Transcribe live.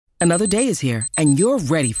Another day is here, and you're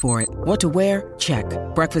ready for it. What to wear? Check.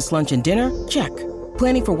 Breakfast, lunch, and dinner? Check.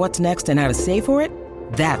 Planning for what's next and how to save for it?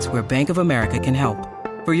 That's where Bank of America can help.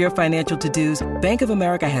 For your financial to-dos, Bank of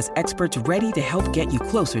America has experts ready to help get you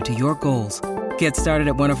closer to your goals. Get started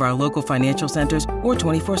at one of our local financial centers or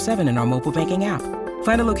 24/7 in our mobile banking app.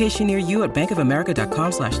 Find a location near you at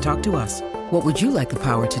bankofamerica.com/talktous. What would you like the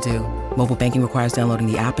power to do? Mobile banking requires downloading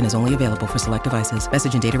the app and is only available for select devices.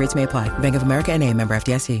 Message and data rates may apply. Bank of America N.A., member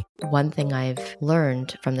FDIC. One thing I've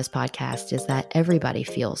learned from this podcast is that everybody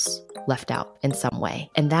feels left out in some way.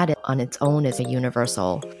 And that on its own is a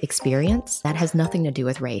universal experience that has nothing to do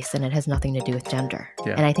with race and it has nothing to do with gender.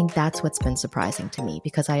 Yeah. And I think that's what's been surprising to me,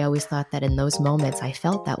 because I always thought that in those moments I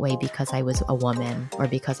felt that way because I was a woman or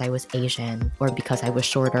because I was Asian or because I was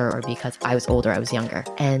shorter or because I was older, I was younger.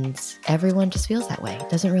 And everyone just feels that way. It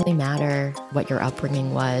doesn't really matter what your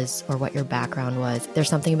upbringing was or what your background was. There's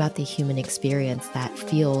something about the human experience that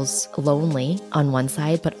feels lonely on one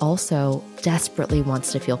side, but also desperately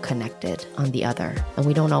wants to feel connected on the other. And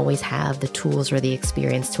we don't always have the tools or the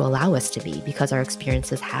experience to allow us to be, because our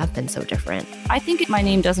experiences have been so different. I think my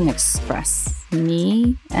name doesn't express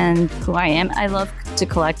me and who I am. I love to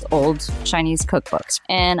collect old Chinese cookbooks,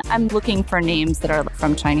 and I'm looking for names that are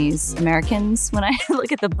from Chinese Americans when I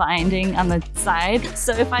look at the binding on the side.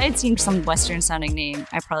 So if I had seen some Western sounding name,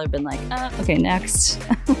 I'd probably been like, okay, next.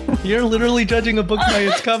 You're literally judging a book by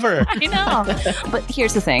its cover. I know. But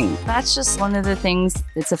here's the thing. That's just one of the things.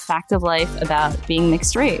 It's a fact of life about being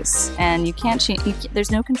mixed race, and you can't change.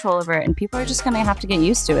 There's no control over it, and people are just going to have to get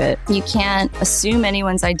used to it. You can't assume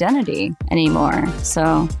anyone's identity anymore.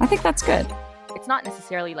 So I think that's good. It's not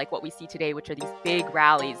necessarily like what we see today, which are these big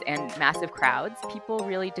rallies and massive crowds. People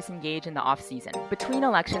really disengage in the off season. Between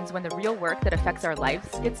elections, when the real work that affects our lives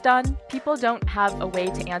gets done, people don't have a way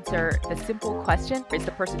to answer the simple question, is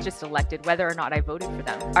the person just elected whether or not I voted for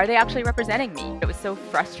them? Are they actually representing me? It was so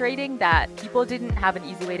frustrating that people didn't have an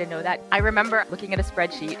easy way to know that. I remember looking at a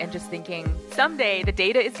spreadsheet and just thinking, someday the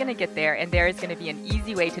data is going to get there and there is going to be an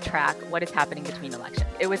easy way to track what is happening between elections.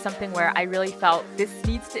 It was something where I really felt this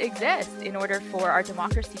needs to exist in order for our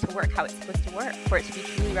democracy to work how it's supposed to work, for it to be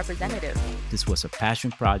truly representative. This was a passion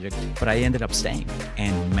project, but I ended up staying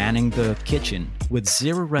and manning the kitchen with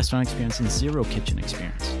zero restaurant experience and zero kitchen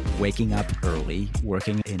experience. Waking up early,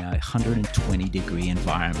 working in a 120-degree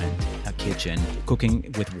environment, a kitchen,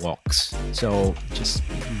 cooking with woks. So just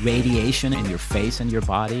radiation in your face and your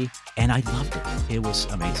body. And I loved it. It was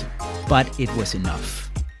amazing. But it was enough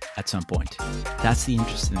at some point. That's the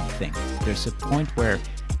interesting thing. There's a point where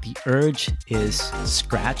the urge is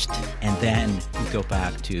scratched, and then you go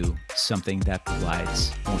back to something that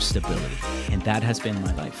provides more stability. And that has been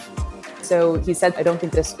my life. So he said, I don't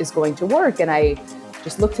think this is going to work. And I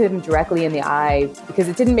just looked him directly in the eye because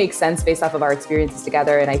it didn't make sense based off of our experiences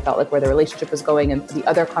together. And I felt like where the relationship was going and the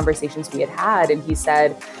other conversations we had had. And he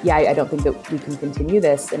said, yeah, I don't think that we can continue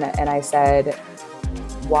this. And I said,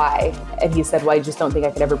 why? And he said, well, I just don't think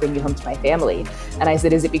I could ever bring you home to my family. And I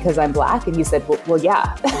said, is it because I'm Black? And he said, well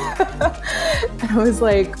yeah. And I was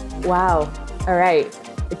like, wow, all right.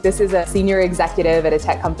 This is a senior executive at a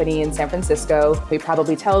tech company in San Francisco. He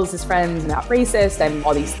probably tells his friends, I'm not racist, I'm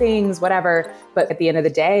all these things, whatever. But at the end of the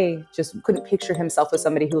day, just couldn't picture himself with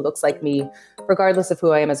somebody who looks like me, regardless of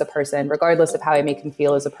who I am as a person, regardless of how I make him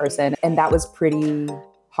feel as a person. And that was pretty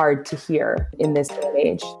hard to hear in this day and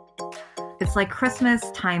age. It's like Christmas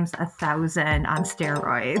times 1,000 on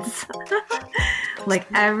steroids. Like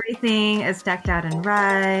everything is decked out in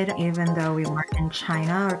red, even though we weren't in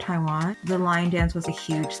China or Taiwan. The lion dance was a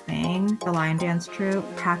huge thing. The lion dance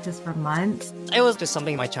troupe practiced for months. It was just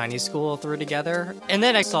something my Chinese school threw together. And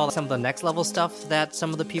then I saw some of the next level stuff that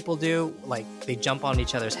some of the people do. Like they jump on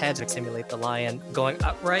each other's heads and simulate the lion going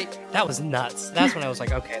upright. That was nuts. That's when I was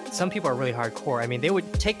like, okay, some people are really hardcore. I mean, they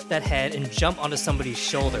would take that head and jump onto somebody's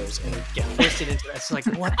shoulders and get twisted into it. It's like,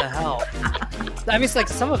 what the hell? I mean, it's like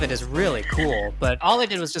some of it is really cool, but all I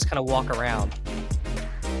did was just kind of walk around.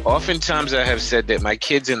 Oftentimes I have said that my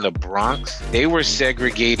kids in the Bronx, they were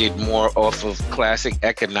segregated more off of classic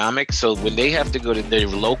economics. So when they have to go to their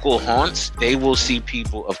local haunts, they will see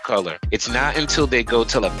people of color. It's not until they go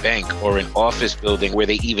to a bank or an office building where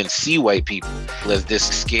they even see white people as this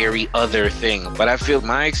scary other thing. But I feel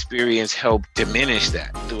my experience helped diminish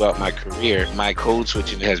that throughout my career. My code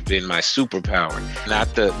switching has been my superpower,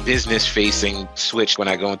 not the business facing switch when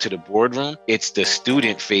I go into the boardroom. It's the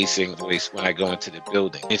student facing voice when I go into the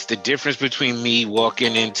building. It's the difference between me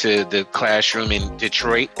walking into the classroom in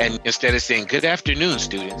Detroit and instead of saying, good afternoon,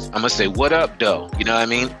 students, I'm going to say, what up, though? You know what I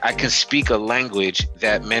mean? I can speak a language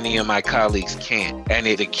that many of my colleagues can't. And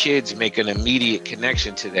the kids make an immediate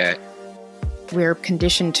connection to that. we're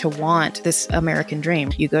conditioned to want this American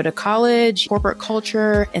dream. You go to college, corporate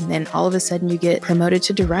culture, and then all of a sudden you get promoted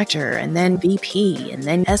to director and then VP and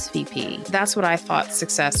then SVP. That's what I thought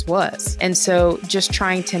success was. And so just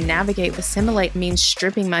trying to navigate, assimilate means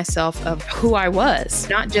stripping myself of who I was,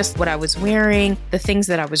 not just what I was wearing, the things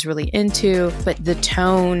that I was really into, but the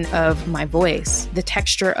tone of my voice, the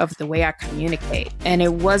texture of the way I communicate. And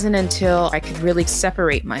it wasn't until I could really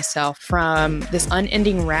separate myself from this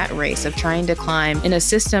unending rat race of trying to climb in a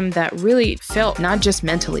system that really felt not just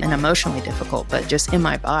mentally and emotionally difficult, but just in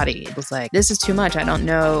my body. It was like, this is too much. I don't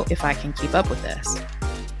know if I can keep up with this.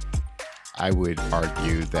 I would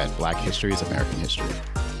argue that Black history is American history.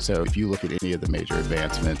 So if you look at any of the major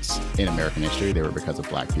advancements in American history, they were because of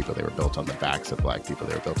Black people. They were built on the backs of Black people.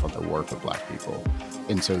 They were built on the work of Black people.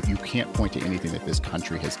 And so you can't point to anything that this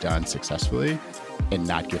country has done successfully and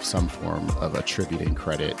not give some form of attributing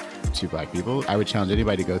credit to Black people. I would challenge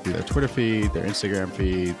anybody to go through their Twitter feed, their Instagram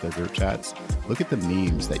feed, their group chats. Look at the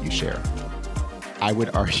memes that you share. I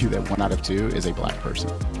would argue that 1 out of 2 is a Black person.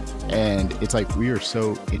 And it's like we are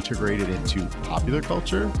so integrated into popular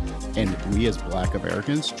culture, and we as Black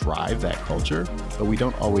Americans drive that culture, but we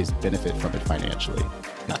don't always benefit from it financially.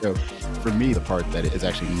 And so for me, the part that is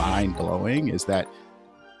actually mind-blowing is that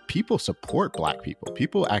people support Black people.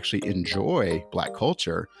 People actually enjoy Black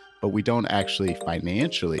culture, but we don't actually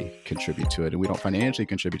financially contribute to it. And we don't financially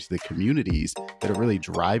contribute to the communities that are really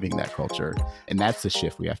driving that culture. And that's the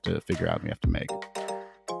shift we have to figure out and we have to make.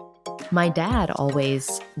 My dad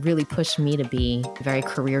always really pushed me to be very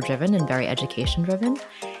career-driven and very education-driven.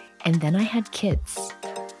 And then I had kids.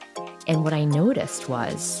 And what I noticed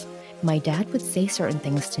was my dad would say certain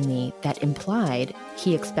things to me that implied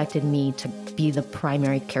he expected me to be the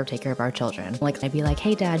primary caretaker of our children. Like, I'd be like,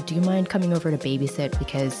 hey, Dad, do you mind coming over to babysit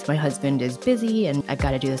because my husband is busy and I've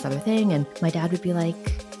got to do this other thing? And my dad would be like,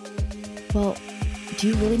 well, do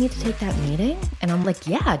you really need to take that meeting? And I'm like,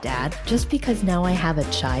 yeah, Dad. Just because now I have a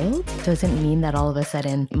child doesn't mean that all of a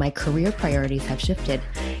sudden my career priorities have shifted.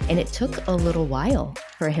 And it took a little while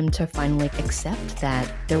for him to finally accept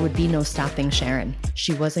that there would be no stopping Sharon.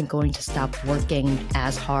 She wasn't going to stop working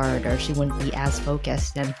as hard, or she wouldn't be as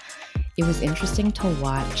focused. And it was interesting to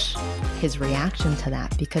watch his reaction to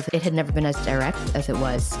that because it had never been as direct as it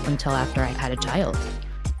was until after I had a child.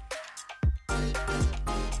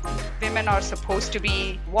 Women are supposed to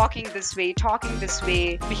be walking this way, talking this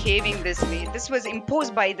way, behaving this way. This was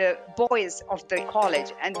imposed by the boys of the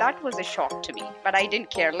college, and that was a shock to me. But I didn't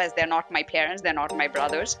care less. They're not my parents, they're not my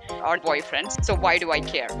brothers or boyfriends, so why do I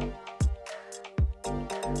care?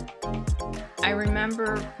 I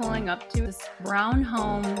remember pulling up to this brown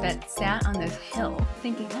home that sat on this hill,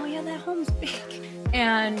 thinking, oh yeah, that home's big.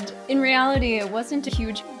 And in reality, it wasn't a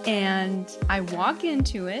huge, and I walk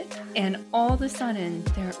into it, and all of a sudden,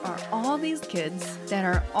 there are all these kids that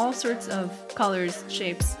are all sorts of colors,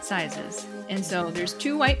 shapes, sizes. And so there's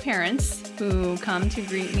 2 white parents who come to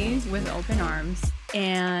greet me with open arms,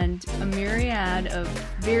 and a myriad of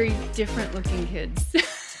very different looking kids.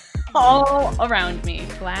 All around me,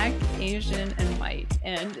 Black, Asian, and white.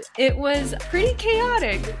 And it was pretty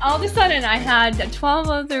chaotic. All of a sudden, I had 12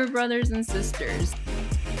 other brothers and sisters.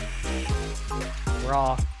 We're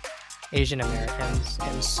all Asian Americans,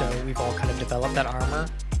 and so we've all kind of developed that armor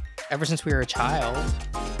ever since we were a child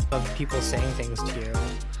of people saying things to you.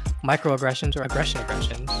 Microaggressions or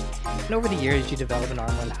aggressions. And over the years, you develop an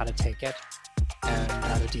armor on how to take it and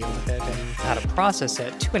how to deal with it and how to process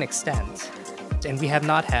it to an extent. And we have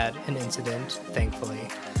not had an incident, thankfully.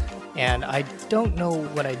 And I don't know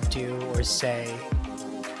what I'd do or say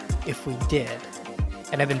if we did.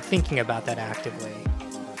 And I've been thinking about that actively.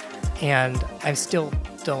 And I still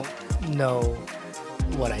don't know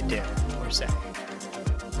what I'd do or say.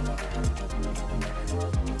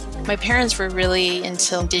 My parents were really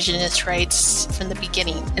into Indigenous rights from the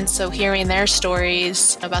beginning. And so hearing their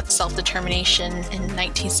stories about self-determination in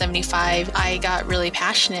 1975, I got really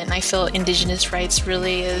passionate. And I feel Indigenous rights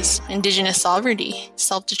really is Indigenous sovereignty,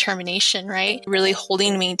 self-determination, right? Really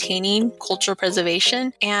holding and maintaining cultural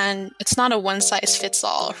preservation. And it's not a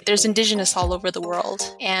one-size-fits-all. There's Indigenous all over the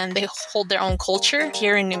world, and they hold their own culture.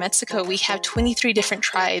 Here in New Mexico, we have 23 different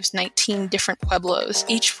tribes, 19 different pueblos.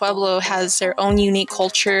 Each pueblo has their own unique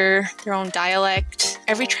culture, their own dialect.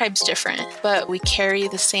 Every tribe's different, but we carry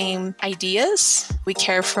the same ideas. We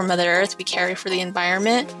care for Mother Earth, we care for the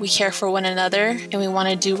environment, we care for one another, and we want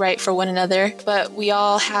to do right for one another. But we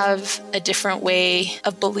all have a different way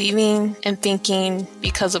of believing and thinking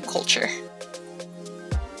because of culture.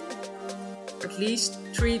 At least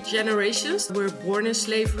 3 generations were born in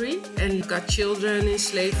slavery and got children in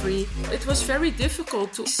slavery. It was very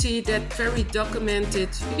difficult to see that very documented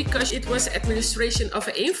because it was administration of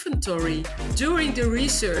an inventory. During the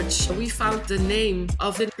research, we found the name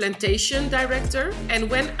of the plantation director. And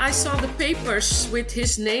when I saw the papers with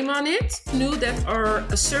his name on it, I knew that our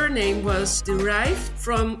surname was derived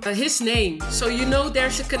from his name. So you know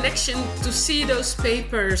there's a connection to see those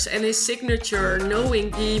papers and his signature,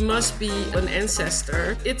 knowing he must be an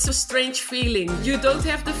ancestor. It's a strange feeling. You don't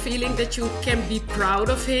have the feeling that you can be proud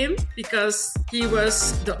of him because he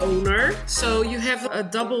was the owner. So you have a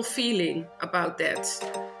double feeling about that.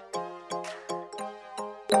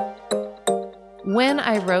 When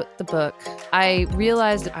I wrote the book, I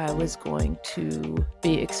realized that I was going to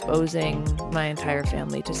be exposing my entire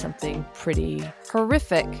family to something pretty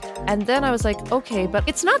horrific. And then I was like, okay, but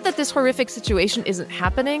it's not that this horrific situation isn't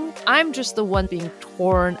happening. I'm just the one being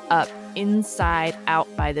torn up inside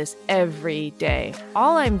out by this every day.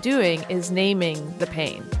 All I'm doing is naming the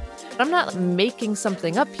pain. I'm not making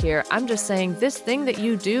something up here. I'm just saying this thing that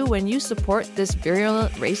you do when you support this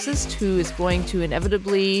virulent racist who is going to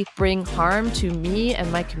inevitably bring harm to me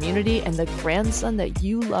and my community and the grandson that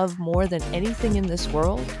you love more than anything in this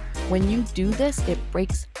world. When you do this, it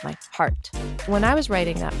breaks my heart. When I was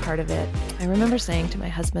writing that part of it, I remember saying to my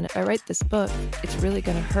husband, if I write this book, it's really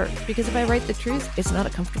going to hurt. Because if I write the truth, it's not a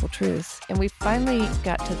comfortable truth. And we finally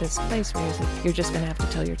got to this place where he was like, you're just going to have to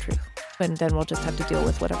tell your truth. And then we'll just have to deal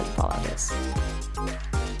with whatever the fallout is.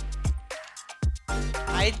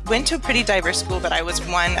 I went to a pretty diverse school, but I was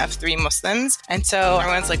one of 3 Muslims. And so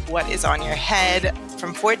everyone's like, what is on your head?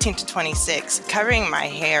 From 14 to 26, covering my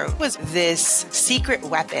hair was this secret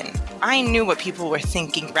weapon. I knew what people were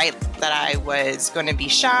thinking, right? That I was going to be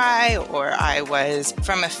shy, or I was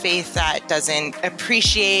from a faith that doesn't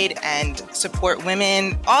appreciate and support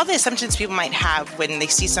women. All the assumptions people might have when they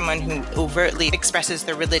see someone who overtly expresses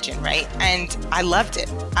their religion, right? And I loved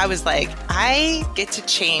it. I was like, I get to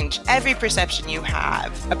change every perception you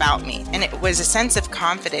have about me. And it was a sense of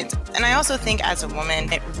confidence. And I also think as a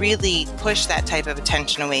woman, it really pushed that type of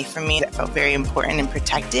attention away from me. That felt very important and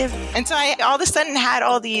protective. And so I all of a sudden had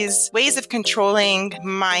all these ways of controlling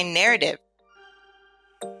my narrative.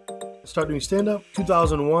 Started doing stand-up.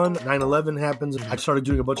 2001, 9/11 happens. I started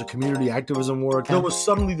doing a bunch of community activism work. There was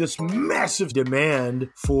suddenly this massive demand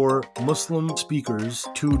for Muslim speakers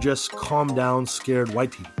to just calm down scared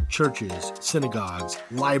white people. Churches, synagogues,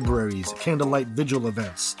 libraries, candlelight vigil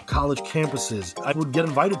events, college campuses. I would get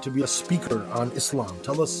invited to be a speaker on Islam.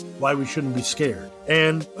 Tell us why we shouldn't be scared.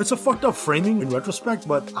 And it's a fucked up framing in retrospect,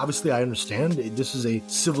 but obviously I understand this is a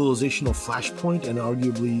civilizational flashpoint, and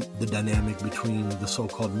arguably the dynamic between the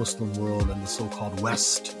so-called Muslim world and the so-called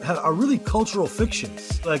West are really cultural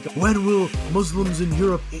fictions. Like, when will Muslims in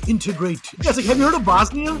Europe integrate? Yeah, it's like, have you heard of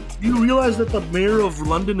Bosnia? Do you realize that the mayor of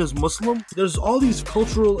London is Muslim? There's all these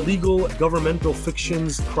cultural, legal, governmental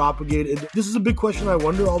fictions propagated. This is a big question I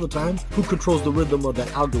wonder all the time. Who controls the rhythm of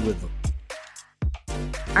that algorithm?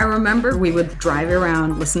 I remember we would drive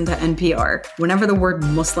around, listen to NPR. Whenever the word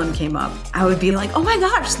Muslim came up, I would be like, oh my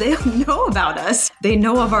gosh, they know about us. They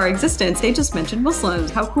know of our existence. They just mentioned Muslims.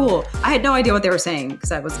 How cool. I had no idea what they were saying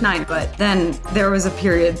because I was 9. But then there was a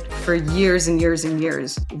period for years and years and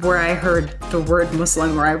years where I heard the word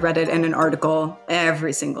Muslim, or I read it in an article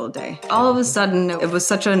every single day. All of a sudden, it was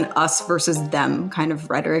such an us versus them kind of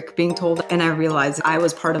rhetoric being told. And I realized I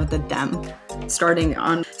was part of the them. Starting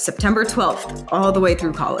on September 12th, all the way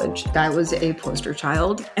through college, I was a poster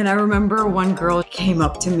child. And I remember one girl came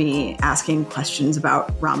up to me asking questions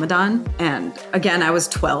about Ramadan. And again, I was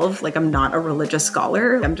 12, like I'm not a religious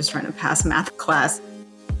scholar. I'm just trying to pass math class.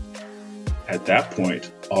 At that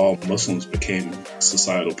point, all Muslims became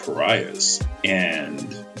societal pariahs.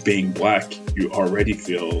 And being Black, you already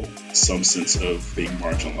feel some sense of being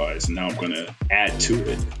marginalized. Now I'm going to add to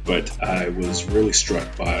it. But I was really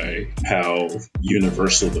struck by how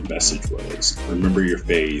universal the message was. Remember your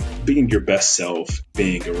faith, being your best self,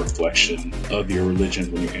 being a reflection of your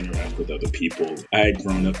religion when you interact with other people. I had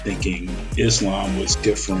grown up thinking Islam was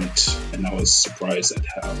different, and I was surprised at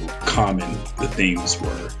how common the themes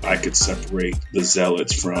were. I could separate the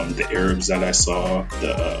zealots from the Arabs that I saw,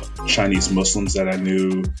 the Chinese Muslims that I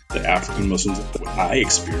knew, the African Muslims. What I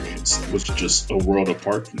experienced was just a world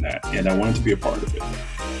apart from that, and I wanted to be a part of it.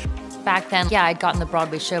 Back then, yeah, I'd gotten the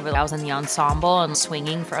Broadway show, but I was in the ensemble and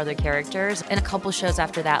swinging for other characters. And a couple shows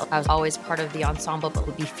after that, I was always part of the ensemble, but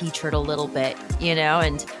would be featured a little bit, you know?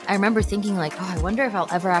 And I remember thinking like, oh, I wonder if I'll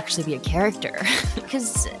ever actually be a character.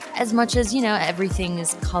 Because as much as, you know, everything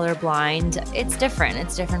is colorblind, it's different.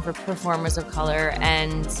 It's different for performers of color,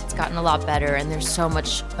 and it's gotten a lot better. And there's so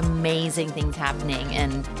much amazing things happening.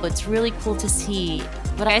 And it's really cool to see.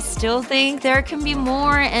 But I still think there can be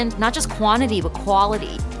more, and not just quantity, but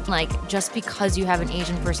quality. Like, just because you have an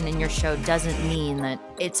Asian person in your show doesn't mean that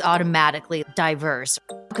it's automatically diverse.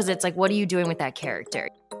 Because it's like, what are you doing with that character?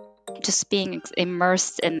 Just being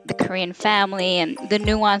immersed in the Korean family and the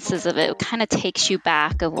nuances of it kind of takes you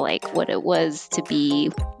back of like what it was to be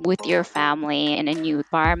with your family in a new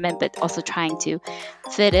environment, but also trying to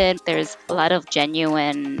fit in. There's a lot of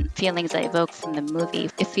genuine feelings I evoke from the movie.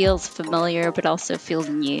 It feels familiar, but also feels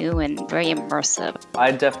new and very immersive.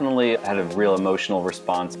 I definitely had a real emotional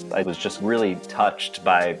response. I was just really touched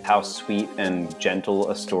by how sweet and gentle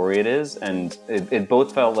a story it is. And it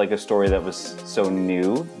both felt like a story that was so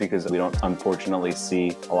new, because we don't unfortunately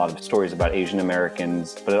see a lot of stories about Asian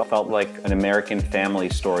Americans, but it felt like an American family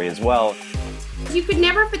story as well. You could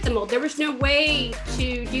never fit the mold. There was no way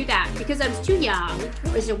to do that because I was too young.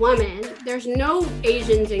 I was a woman. There's no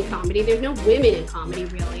Asians in comedy. There's no women in comedy,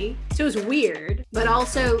 really. So it was weird. But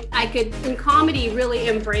also, I could, in comedy, really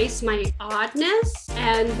embrace my oddness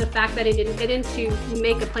and the fact that I didn't fit in to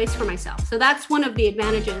make a place for myself. So that's one of the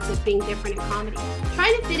advantages of being different in comedy.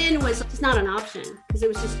 Trying to fit in was just not an option because it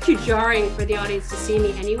was just too jarring for the audience to see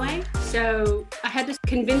me anyway. So I had to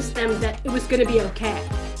convince them that it was going to be okay.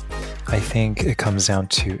 I think it comes down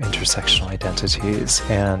to intersectional identities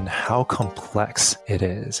and how complex it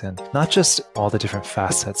is, and not just all the different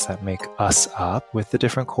facets that make us up with the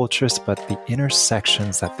different cultures, but the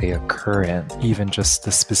intersections that they occur in. Even just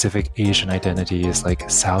the specific Asian identities like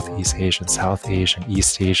Southeast Asian, South Asian,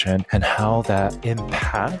 East Asian, and how that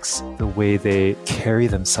impacts the way they carry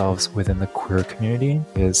themselves within the queer community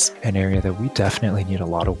is an area that we definitely need a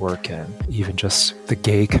lot of work in. Even just the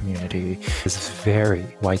gay community is very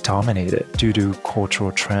white dominated due to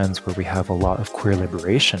cultural trends where we have a lot of queer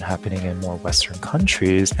liberation happening in more Western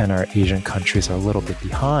countries, and our Asian countries are a little bit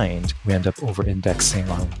behind. We end up over-indexing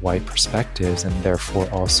on white perspectives, and therefore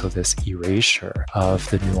also this erasure of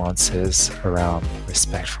the nuances around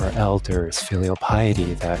respect for our elders, filial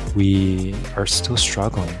piety, that we are still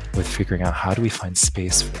struggling with figuring out how do we find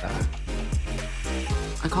space for that.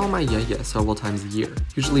 I call my yaya several times a year,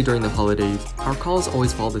 usually during the holidays. Our calls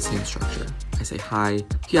always follow the same structure. I say hi,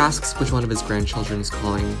 he asks which one of his grandchildren is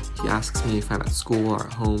calling, he asks me if I'm at school or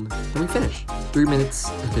at home, and we finish. 3 minutes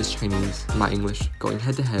of his Chinese and my English going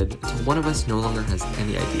head to head until one of us no longer has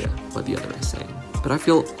any idea what the other is saying. But I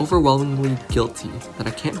feel overwhelmingly guilty that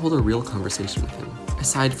I can't hold a real conversation with him.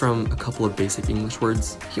 Aside from a couple of basic English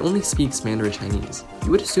words, he only speaks Mandarin Chinese.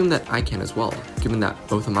 You would assume that I can as well, given that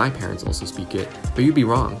both of my parents also speak it, but you'd be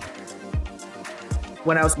wrong.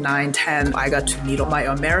 When I was 9, 10, I got to meet all my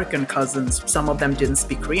American cousins. Some of them didn't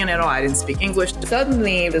speak Korean at all. I didn't speak English.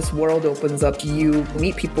 Suddenly, this world opens up. You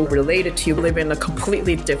meet people related to you, live in a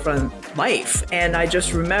completely different life. And I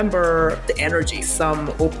just remember the energy,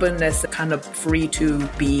 some openness, kind of free to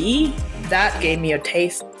be. That gave me a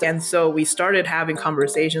taste. And so we started having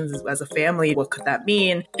conversations as a family. What could that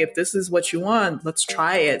mean? If this is what you want, let's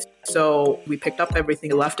try it. So we picked up everything,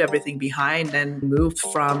 left everything behind, and moved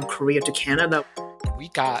from Korea to Canada. We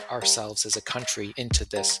got ourselves as a country into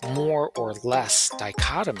this more or less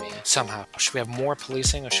dichotomy somehow. Should we have more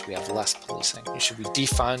policing or should we have less policing? Should we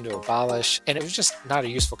defund or abolish? And it was just not a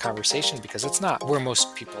useful conversation because it's not where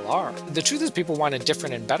most people are. The truth is people wanted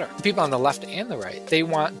different and better. The people on the left and the right, they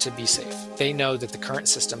want to be safe. They know that the current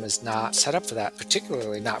system is not set up for that,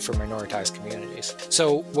 particularly not for minoritized communities.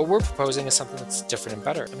 So what we're proposing is something that's different and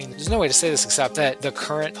better. I mean, there's no way to say this except that the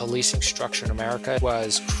current policing structure in America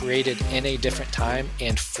was created in a different time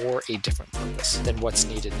and for a different purpose than what's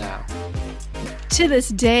needed now. To this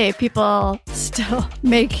day, people still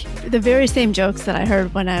make the very same jokes that I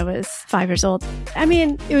heard when I was 5 years old. I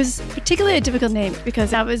mean, it was particularly a difficult name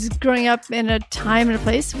because I was growing up in a time and a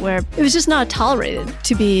place where it was just not tolerated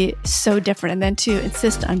to be so different and then to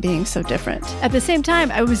insist on being so different. At the same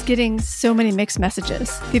time, I was getting so many mixed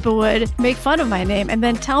messages. People would make fun of my name and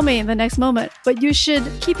then tell me in the next moment, but you should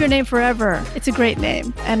keep your name forever. It's a great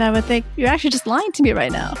name. And I would think, you're actually just lying to me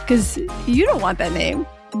right now because you don't want that name.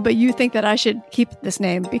 But you think that I should keep this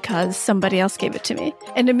name because somebody else gave it to me.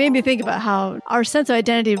 And it made me think about how our sense of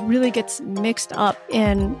identity really gets mixed up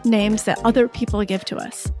in names that other people give to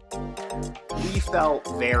us. We felt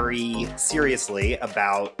very seriously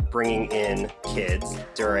about bringing in kids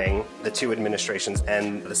during the 2 administrations,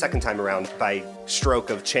 and the second time around, by stroke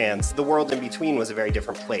of chance, the world in between was a very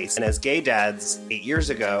different place. And as gay dads 8 years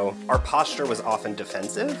ago, our posture was often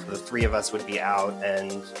defensive. The 3 of us would be out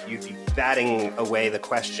and you'd be batting away the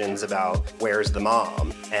questions about where's the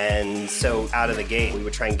mom? And so out of the gate, we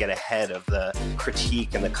would try and get ahead of the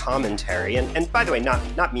critique and the commentary. And by the way,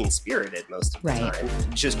 not mean-spirited most of the time,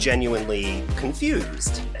 just genuinely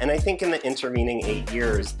confused. And I think in the intervening 8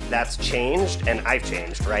 years, that's changed, and I've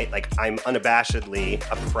changed, right? Like, I'm unabashedly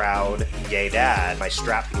a proud gay dad. I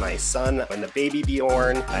strapped my son and the baby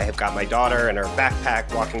Bjorn. I have got my daughter and her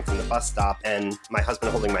backpack walking from the bus stop, and my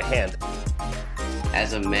husband holding my hand.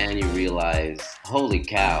 As a man, you realize, holy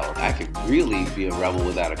cow, I could really be a rebel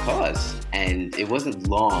without a cause. And it wasn't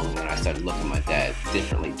long when I started looking at my dad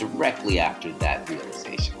differently, directly after that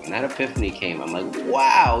realization. When that epiphany came, I'm like,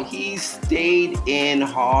 wow, he stayed in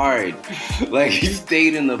hard. Like, he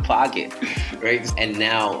stayed in the pocket, right? And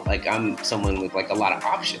now, like, I'm someone with, like, a lot of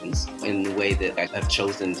options in the way that I've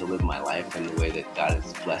chosen to live my life and the way that God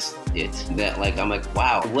has blessed it. That, like, I'm like,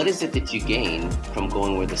 wow, what is it that you gain from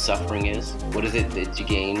going where the suffering is? What is it that you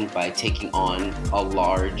gain by taking on a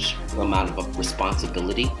large amount of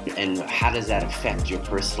responsibility? And how does that affect your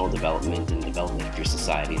personal development and development of your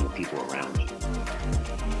society and the people around you?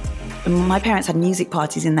 My parents had music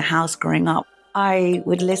parties in the house growing up. I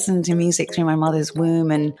would listen to music through my mother's womb,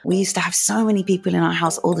 and we used to have so many people in our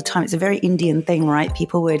house all the time. It's a very Indian thing, right?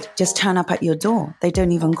 People would just turn up at your door. They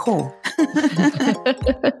don't even call.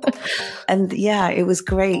 And yeah, it was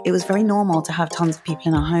great. It was very normal to have tons of people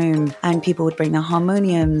in our home, and people would bring their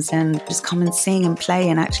harmoniums and just come and sing and play.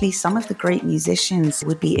 And actually, some of the great musicians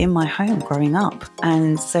would be in my home growing up.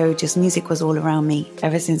 And so just music was all around me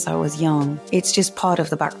ever since I was young. It's just part of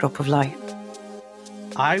the backdrop of life.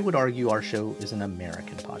 I would argue our show is an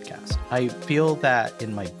American podcast. I feel that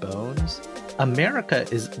in my bones, America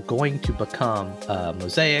is going to become a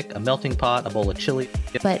mosaic, a melting pot, a bowl of chili.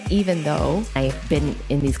 But even though I've been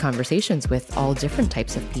in these conversations with all different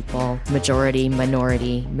types of people, majority,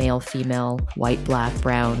 minority, male, female, white, black,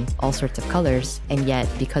 brown, all sorts of colors, and yet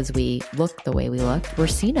because we look the way we look, we're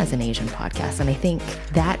seen as an Asian podcast. And I think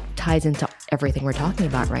that ties into everything we're talking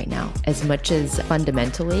about right now. As much as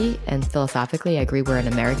fundamentally and philosophically, I agree we're an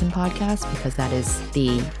American podcast because that is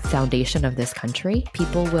the foundation of this country,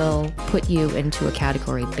 people will put you into a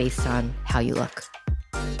category based on how you look.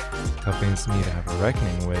 Companies need to have a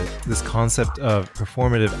reckoning with this concept of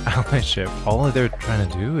performative allyship. All they're trying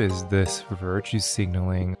to do is this virtue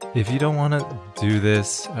signaling. If you don't want to do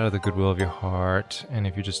this out of the goodwill of your heart, and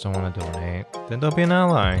if you just don't want to donate, then don't be an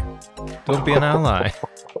ally. Don't be an ally.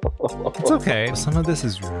 It's okay. Some of this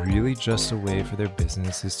is really just a way for their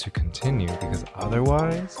businesses to continue, because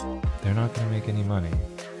otherwise, they're not going to make any money.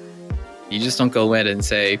 You just don't go in and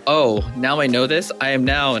say, oh, now I know this, I am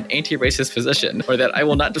now an anti-racist physician, or that I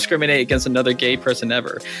will not discriminate against another gay person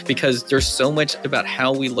ever. Because there's so much about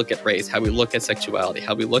how we look at race, how we look at sexuality,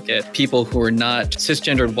 how we look at people who are not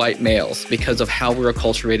cisgendered white males because of how we're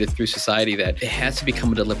acculturated through society that it has to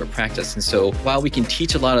become a deliberate practice. And so while we can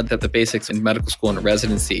teach a lot of the basics in medical school and a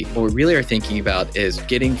residency, what we really are thinking about is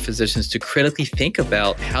getting physicians to critically think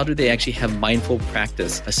about how do they actually have mindful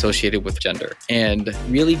practice associated with gender, and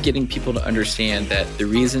really getting people to understand that the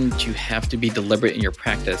reason you have to be deliberate in your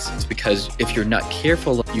practice is because if you're not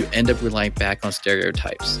careful, you end up relying back on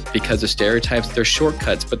stereotypes. Because the stereotypes, they're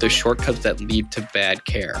shortcuts, but they're shortcuts that lead to bad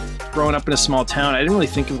care. Growing up in a small town, I didn't really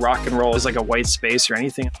think of rock and roll as like a white space or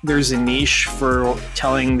anything. There's a niche for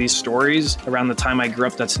telling these stories around the time I grew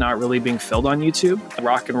up that's not really being filled on YouTube.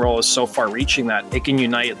 Rock and roll is so far-reaching that it can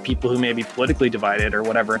unite people who may be politically divided or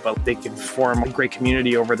whatever, but they can form a great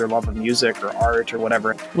community over their love of music or art or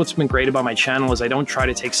whatever. What's been great about my channel is I don't try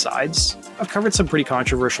to take sides. I've covered some pretty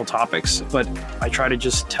controversial topics, but I try to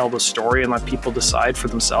just tell the story and let people decide for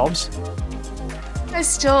themselves. I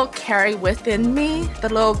still carry within me the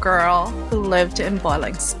little girl who lived in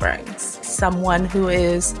Boiling Springs. Someone who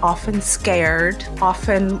is often scared,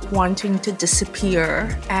 often wanting to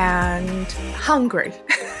disappear, and hungry.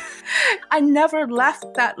 I never left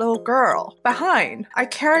that little girl behind. I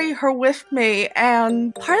carry her with me,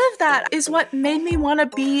 and part of that is what made me want to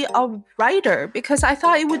be a writer, because I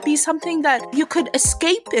thought it would be something that you could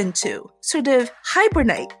escape into, sort of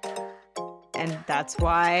hibernate. And that's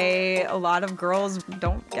why a lot of girls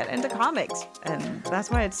don't get into comics. And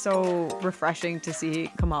that's why it's so refreshing to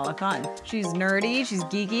see Kamala Khan. She's nerdy, she's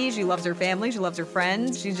geeky, she loves her family, she loves her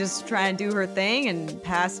friends. She's just trying to do her thing and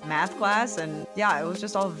pass math class. And yeah, it was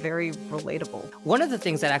just all very relatable. One of the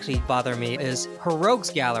things that actually bother me is her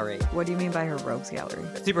rogues gallery. What do you mean by her rogues gallery?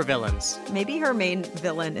 Super villains. Maybe her main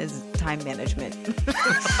villain is time management.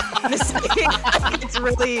 It's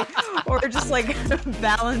really, or just like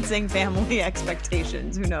balancing family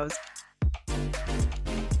expectations. Who knows?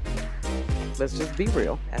 Let's just be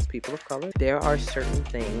real. As people of color, there are certain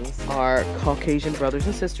things our Caucasian brothers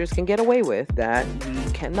and sisters can get away with that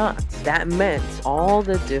we cannot. That meant all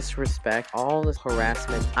the disrespect, all the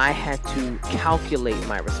harassment. I had to calculate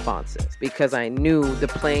my responses because I knew the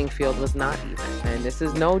playing field was not even. And this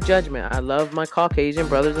is no judgment. I love my Caucasian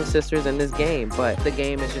brothers and sisters in this game, but the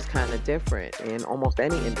game is just kind of different in almost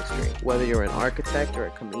any industry. Whether you're an architect or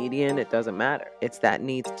a comedian, it doesn't matter. It's that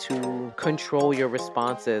need to control your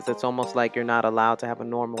responses. It's almost like you're not allowed to have a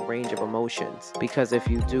normal range of emotions, because if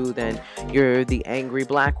you do, then you're the angry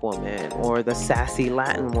black woman or the sassy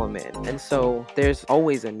Latin woman. And so there's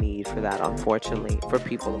always a need for that, unfortunately, for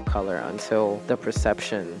people of color until the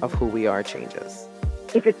perception of who we are changes.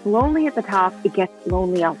 If it's lonely at the top, it gets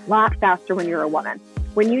lonely a lot faster when you're a woman.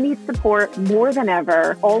 When you need support more than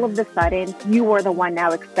ever, all of a sudden, you are the one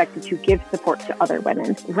now expected to give support to other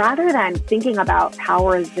women. Rather than thinking about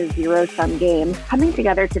power as the zero-sum game, coming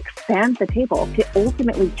together to expand the table to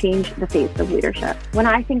ultimately change the face of leadership. When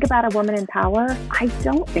I think about a woman in power, I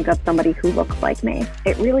don't think of somebody who looks like me.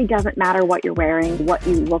 It really doesn't matter what you're wearing, what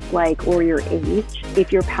you look like, or your age.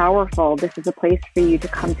 If you're powerful, this is a place for you to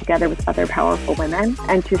come together with other powerful women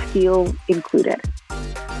and to feel included.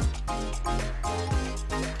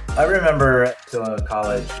 I remember still in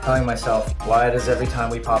college telling myself, why does every time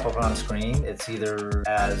we pop up on screen, it's either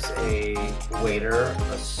as a waiter,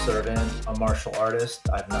 a servant, a martial artist.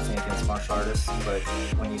 I have nothing against martial artists, but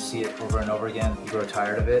when you see it over and over again, you grow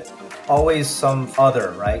tired of it. Always some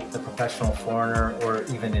other, right? The professional foreigner or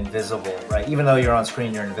even invisible, right? Even though you're on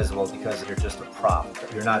screen, you're invisible because you're just a prop.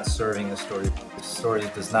 You're not serving the story. The story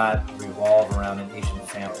does not revolve around an Asian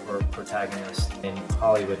family or protagonist in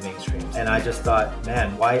Hollywood mainstream. And I just thought,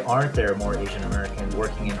 man, why aren't there more Asian Americans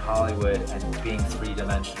working in Hollywood and being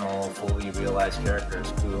three-dimensional, fully realized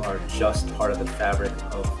characters who are just part of the fabric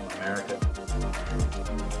of America?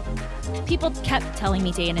 People kept telling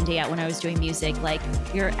me day in and day out when I was doing music, like,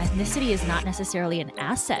 your ethnicity is not necessarily an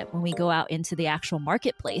asset when we go out into the actual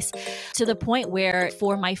marketplace, to the point where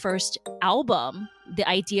for my first album, the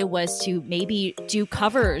idea was to maybe do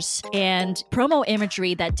covers and promo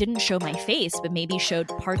imagery that didn't show my face, but maybe showed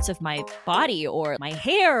parts of my body or my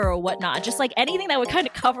hair or whatnot, just like anything that would kind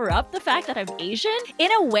of cover up the fact that I'm Asian. In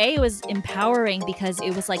a way, it was empowering because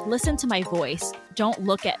it was like, listen to my voice, don't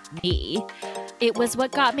look at me. It was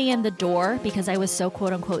what got me in the door because I was so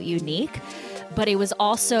quote unquote unique, but it was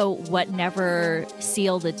also what never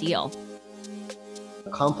sealed the deal.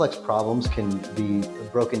 Complex problems can be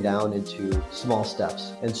broken down into small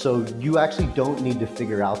steps. And so you actually don't need to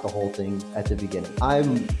figure out the whole thing at the beginning.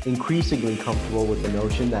 I'm increasingly comfortable with the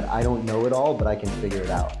notion that I don't know it all, but I can figure it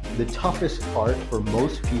out. The toughest part for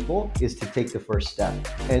most people is to take the first step.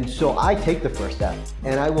 And so I take the first step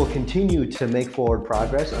and I will continue to make forward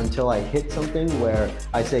progress until I hit something where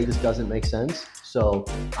I say this doesn't make sense. So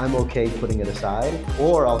I'm okay putting it aside,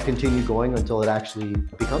 or I'll continue going until it actually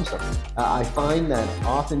becomes something. I find that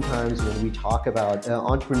oftentimes when we talk about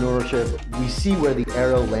entrepreneurship, we see where the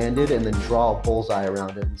arrow landed and then draw a bullseye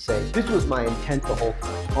around it and say, this was my intent the whole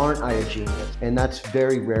time. Aren't I a genius? And that's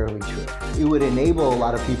very rarely true. It would enable a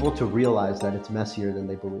lot of people to realize that it's messier than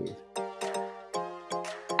they believe.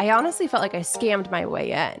 I honestly felt like I scammed my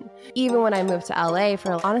way in. Even when I moved to LA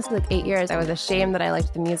for honestly like 8 years, I was ashamed that I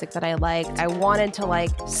liked the music that I liked. I wanted to like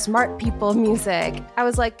smart people music. I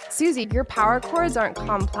was like, Susie, your power chords aren't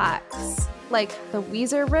complex. Like the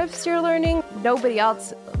Weezer riffs you're learning, nobody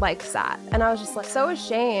else likes that. And I was just like so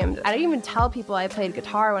ashamed. I didn't even tell people I played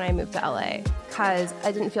guitar when I moved to LA because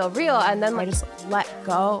I didn't feel real. And then I just let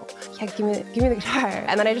go. Yeah, give me the guitar.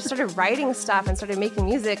 And then I just started writing stuff and started making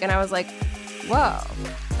music. And I was like, whoa,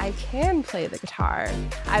 I can play the guitar.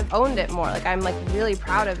 I've owned it more. Like I'm like really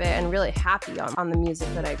proud of it and really happy on the music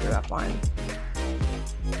that I grew up on.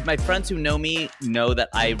 My friends who know me know that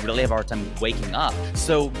I really have a hard time waking up.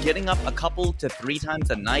 So getting up a couple to 3 times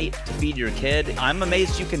a night to feed your kid, I'm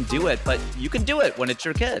amazed you can do it, but you can do it when it's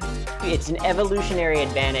your kid. It's an evolutionary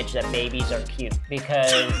advantage that babies are cute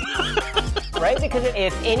because right? Because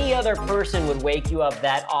if any other person would wake you up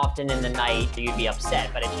that often in the night, you'd be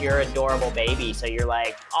upset. But it's your adorable baby, so you're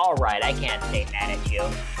like, all right, I can't stay mad at you.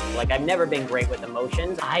 Like, I've never been great with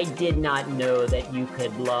emotions. I did not know that you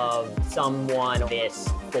could love someone this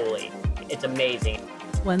fully. It's amazing.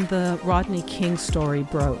 When the Rodney King story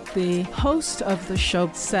broke, the host of the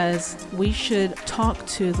show says we should talk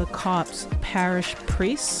to the cops' parish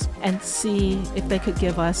priests and see if they could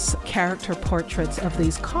give us character portraits of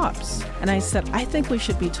these cops. And I said, I think we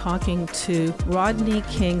should be talking to Rodney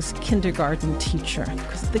King's kindergarten teacher,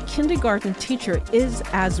 because the kindergarten teacher is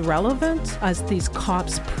as relevant as these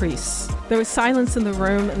cops' priests. There was silence in the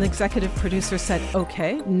room, and the executive producer said,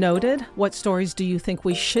 okay, noted. What stories do you think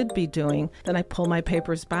we should be doing? Then I pull my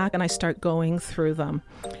papers back and I start going through them.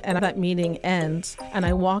 And that meeting ends, and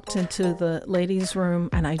I walked into the ladies' room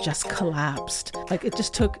and I just collapsed. Like, it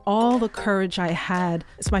just took all the courage I had.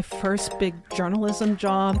 It's my first big journalism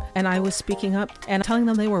job, and I was speaking up and telling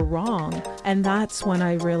them they were wrong. And that's when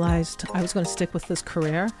I realized I was going to stick with this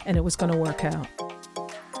career and it was going to work out.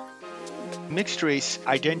 Mixed race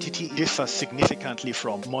identity differs significantly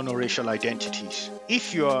from monoracial identities.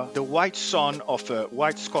 If you're the white son of a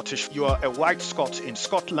white Scottish, you are a white Scot in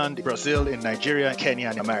Scotland, Brazil, in Nigeria, Kenya,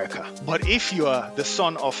 and America. But if you are the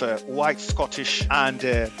son of a white Scottish and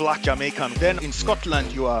a black Jamaican, then in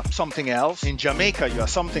Scotland you are something else, in Jamaica you are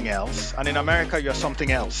something else, and in America you are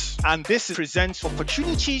something else. And this presents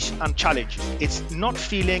opportunities and challenges. It's not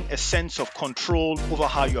feeling a sense of control over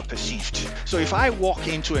how you are perceived. So if I walk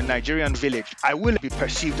into a Nigerian village, I will be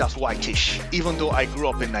perceived as whitish, even though I grew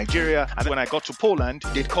up in Nigeria. And when I got to Poland,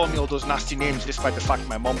 they'd call me all those nasty names, despite the fact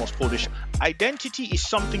my mom was Polish. Identity is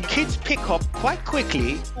something kids pick up quite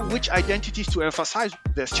quickly, which identities to emphasize.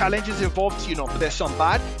 There's challenges involved, there's some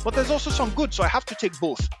bad, but there's also some good, so I have to take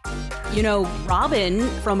both. Robin,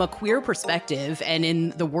 from a queer perspective and in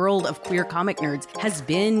the world of queer comic nerds, has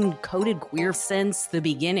been coded queer since the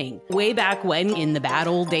beginning. Way back when, in the bad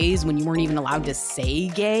old days when you weren't even allowed to say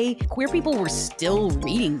gay, queer people were still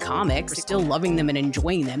reading comics, still loving them and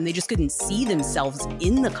enjoying them. They just couldn't see themselves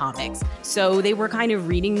in the comics. So they were kind of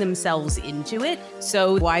reading themselves into it.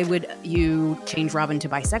 So why would you change Robin to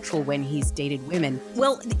bisexual when he's dated women?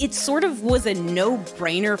 Well, it sort of was a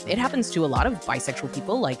no-brainer. It happens to a lot of bisexual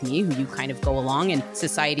people like me, who you kind of go along and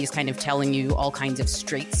society is kind of telling you all kinds of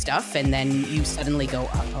straight stuff, and then you suddenly go,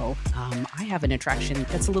 I have an attraction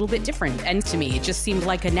that's a little bit different. And to me, it just seemed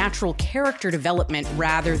like a natural character development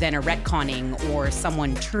rather than a retconning or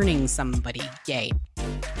someone turning somebody gay.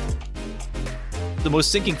 The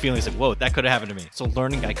most sinking feeling is like, whoa, that could have happened to me. So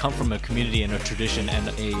learning I come from a community and a tradition and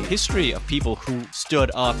a history of people who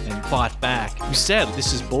stood up and fought back, who said,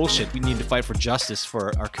 this is bullshit, we need to fight for justice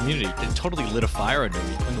for our community. It totally lit a fire under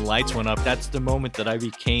me. When the lights went up, that's the moment that I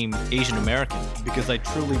became Asian American, because I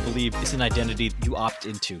truly believe it's an identity you opt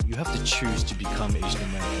into. You have to choose to become Asian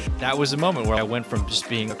American. That was a moment where I went from just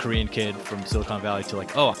being a Korean kid from Silicon Valley to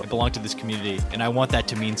like, oh, I belong to this community and I want that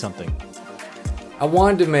to mean something. I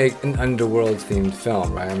wanted to make an underworld-themed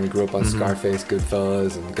film, right? We grew up on Scarface,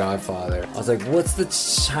 Goodfellas, and Godfather. I was like, what's the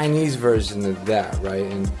Chinese version of that, right?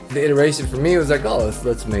 And the iteration for me was like, oh,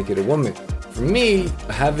 let's make it a woman. For me,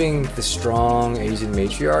 having the strong Asian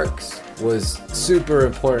matriarchs was super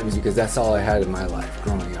important because that's all I had in my life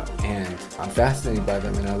growing up. And I'm fascinated by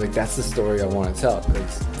them, and I was like, that's the story I want to tell,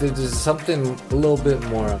 because there's something a little bit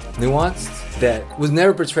more nuanced that was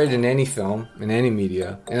never portrayed in any film, in any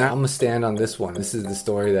media, and I'm gonna stand on this one. This is the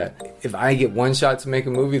story that, if I get one shot to make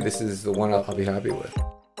a movie, this is the one I'll be happy with.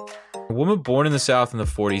 A woman born in the South in the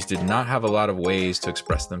 40s did not have a lot of ways to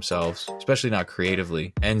express themselves, especially not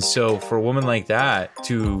creatively. And so for a woman like that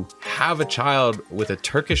to have a child with a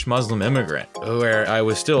Turkish Muslim immigrant, where I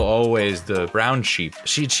was still always the brown sheep,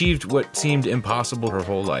 she achieved what seemed impossible her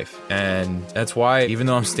whole life. And that's why, even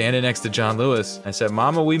though I'm standing next to John Lewis, I said,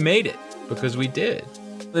 Mama, we made it, because we did.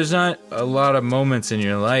 There's not a lot of moments in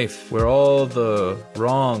your life where all the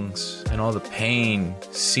wrongs and all the pain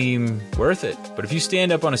seem worth it. But if you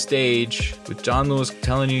stand up on a stage with John Lewis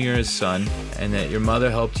telling you you're his son and that your mother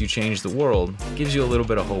helped you change the world, it gives you a little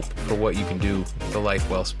bit of hope for what you can do with a life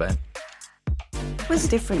well spent. It was a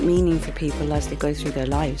different meaning for people as they go through their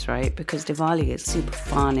lives, right? Because Diwali is super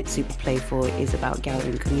fun, it's super playful, it is about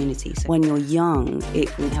gathering community. So when you're young,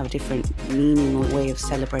 it will have a different meaning or way of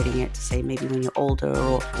celebrating it, to say maybe when you're older,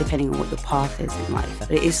 or depending on what your path is in life.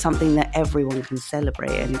 But it is something that everyone can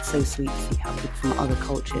celebrate, and it's so sweet to see how people from other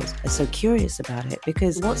cultures are so curious about it,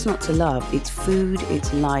 because what's not to love? It's food,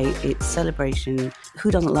 it's light, it's celebration. Who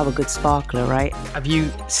doesn't love a good sparkler, right? Have you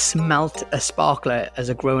smelt a sparkler as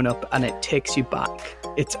a grown-up and it takes you back?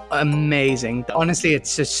 It's amazing. Honestly,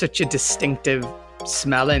 it's just such a distinctive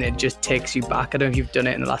smelling, it just takes you back. I don't know if you've done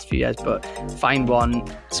it in the last few years, but find one,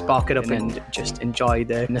 spark it up, and just enjoy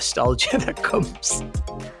the nostalgia that comes.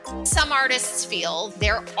 Some artists feel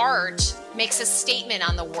their art makes a statement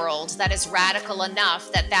on the world that is radical enough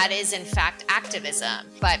that that is in fact activism.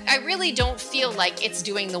 But I really don't feel like it's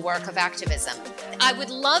doing the work of activism. I would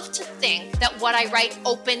love to think that what I write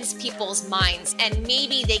opens people's minds and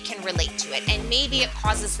maybe they can relate to it, and maybe it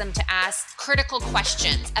causes them to ask critical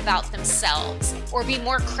questions about themselves or be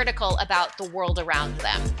more critical about the world around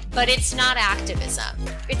them. But it's not activism.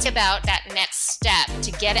 It's about that next step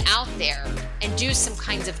to get out there and do some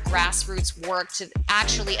kinds of grassroots work to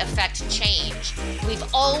actually affect change. We've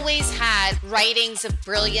always had writings of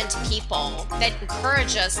brilliant people that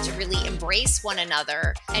encourage us to really embrace one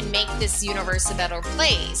another and make this universe a better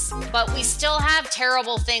place. But we still have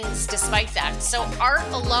terrible things despite that. So art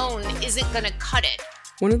alone isn't going to cut it.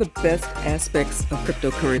 One of the best aspects of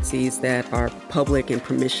cryptocurrencies that are public and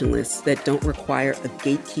permissionless, that don't require a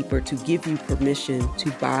gatekeeper to give you permission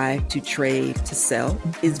to buy, to trade, to sell,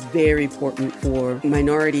 is very important for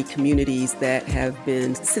minority communities that have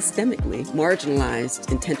been systemically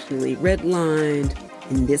marginalized, intentionally redlined.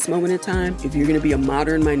 In this moment in time, if you're going to be a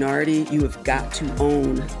modern minority, you have got to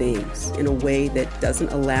own things in a way that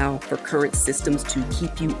doesn't allow for current systems to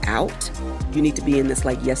keep you out. You need to be in this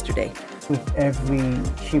like yesterday. With every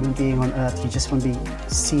human being on earth, you just want to be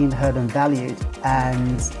seen, heard, and valued.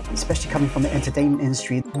 And especially coming from the entertainment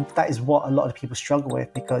industry, that is what a lot of people struggle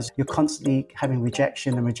with, because you're constantly having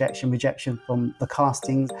rejection from the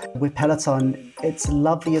casting. With Peloton, it's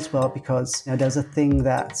lovely as well because there's a thing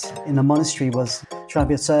that in the monastery was trying to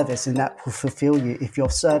be of service, and that will fulfill you. If you're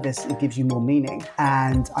of service, it gives you more meaning.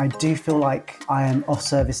 And I do feel like I am of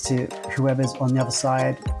service to whoever's on the other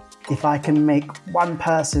side. If I can make one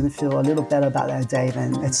person feel a little better about their day,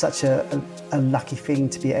 then it's such a lucky thing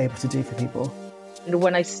to be able to do for people.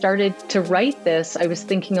 When I started to write this, I was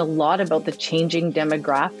thinking a lot about the changing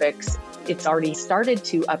demographics. It's already started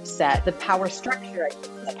to upset the power structure.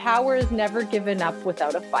 Power is never given up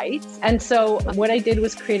without a fight. And so what I did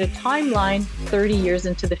was create a timeline 30 years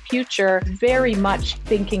into the future, very much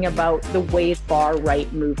thinking about the way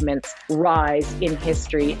far-right movements rise in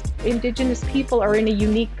history. Indigenous people are in a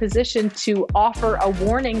unique position to offer a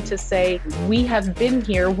warning to say, we have been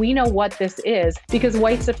here, we know what this is, because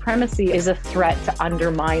white supremacy is a threat to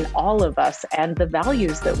undermine all of us and the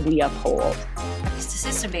values that we uphold. It's a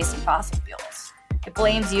system based on fossil fuels. It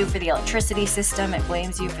blames you for the electricity system, it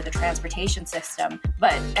blames you for the transportation system,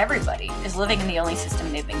 but everybody is living in the only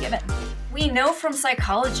system they've been given. We know from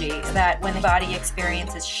psychology that when the body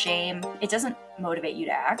experiences shame, it doesn't motivate you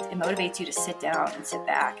to act, it motivates you to sit down and sit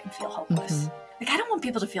back and feel hopeless. Like, I don't want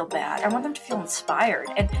people to feel bad. I want them to feel inspired.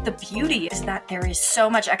 And the beauty is that there is so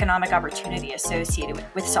much economic opportunity associated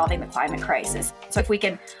with solving the climate crisis. So if we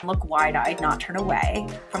can look wide-eyed, not turn away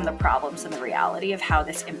from the problems and the reality of how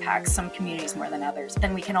this impacts some communities more than others,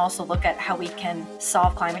 then we can also look at how we can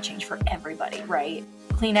solve climate change for everybody, right?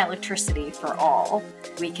 Clean electricity for all.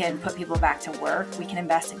 We can put people back to work. We can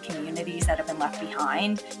invest in communities that have been left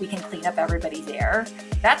behind. We can clean up everybody's air.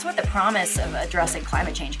 That's what the promise of addressing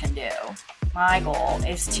climate change can do. My goal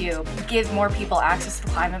is to give more people access to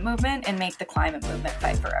the climate movement and make the climate movement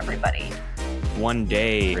fight for everybody. One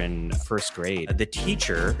day in first grade, the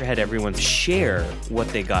teacher had everyone share what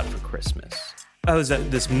they got for Christmas. I was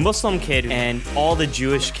this Muslim kid and all the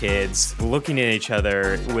Jewish kids looking at each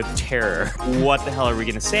other with terror. What the hell are we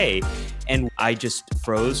going to say? And I just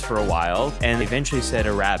froze for a while and eventually said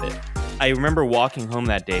a rabbit. I remember walking home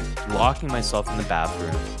that day, locking myself in the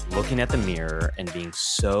bathroom, looking at the mirror and being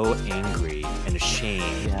so angry and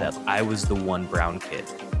ashamed that I was the one brown kid.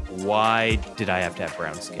 Why did I have to have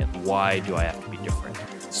brown skin? Why do I have to be different?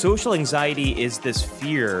 Social anxiety is this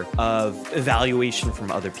fear of evaluation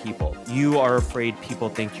from other people. You are afraid people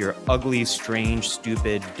think you're ugly, strange,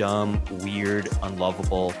 stupid, dumb, weird,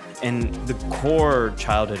 unlovable. And the core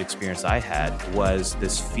childhood experience I had was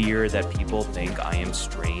this fear that people think I am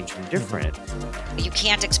strange and different. You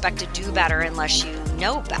can't expect to do better unless you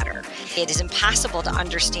know better. It is impossible to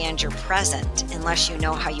understand your present unless you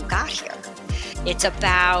know how you got here. It's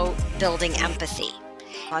about building empathy,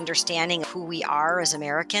 understanding who we are as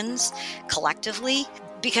Americans collectively,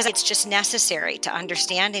 because it's just necessary to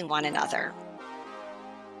understanding one another.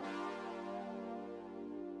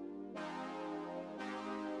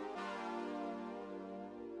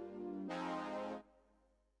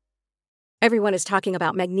 Everyone is talking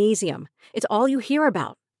about magnesium. It's all you hear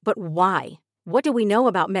about. But why? What do we know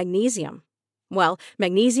about magnesium? Well,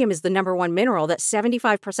 magnesium is the #1 mineral that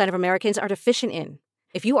 75% of Americans are deficient in.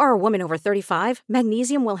 If you are a woman over 35,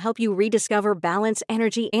 magnesium will help you rediscover balance,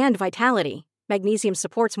 energy, and vitality. Magnesium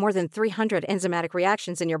supports more than 300 enzymatic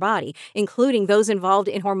reactions in your body, including those involved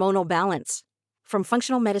in hormonal balance. From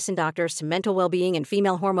functional medicine doctors to mental well-being and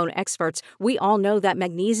female hormone experts, we all know that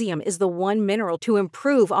magnesium is the one mineral to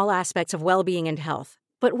improve all aspects of well-being and health.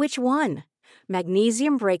 But which one?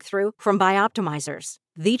 Magnesium Breakthrough from Bioptimizers,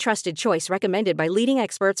 the trusted choice recommended by leading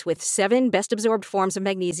experts with 7 best-absorbed forms of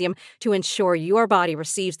magnesium to ensure your body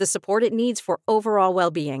receives the support it needs for overall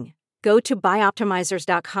well-being. Go to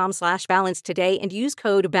bioptimizers.com/balance today and use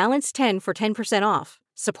code BALANCE10 for 10% off.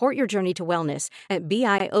 Support your journey to wellness at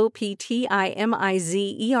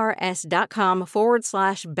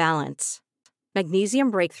bioptimizers.com/balance. Magnesium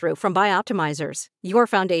Breakthrough from Bioptimizers, your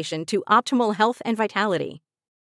foundation to optimal health and vitality.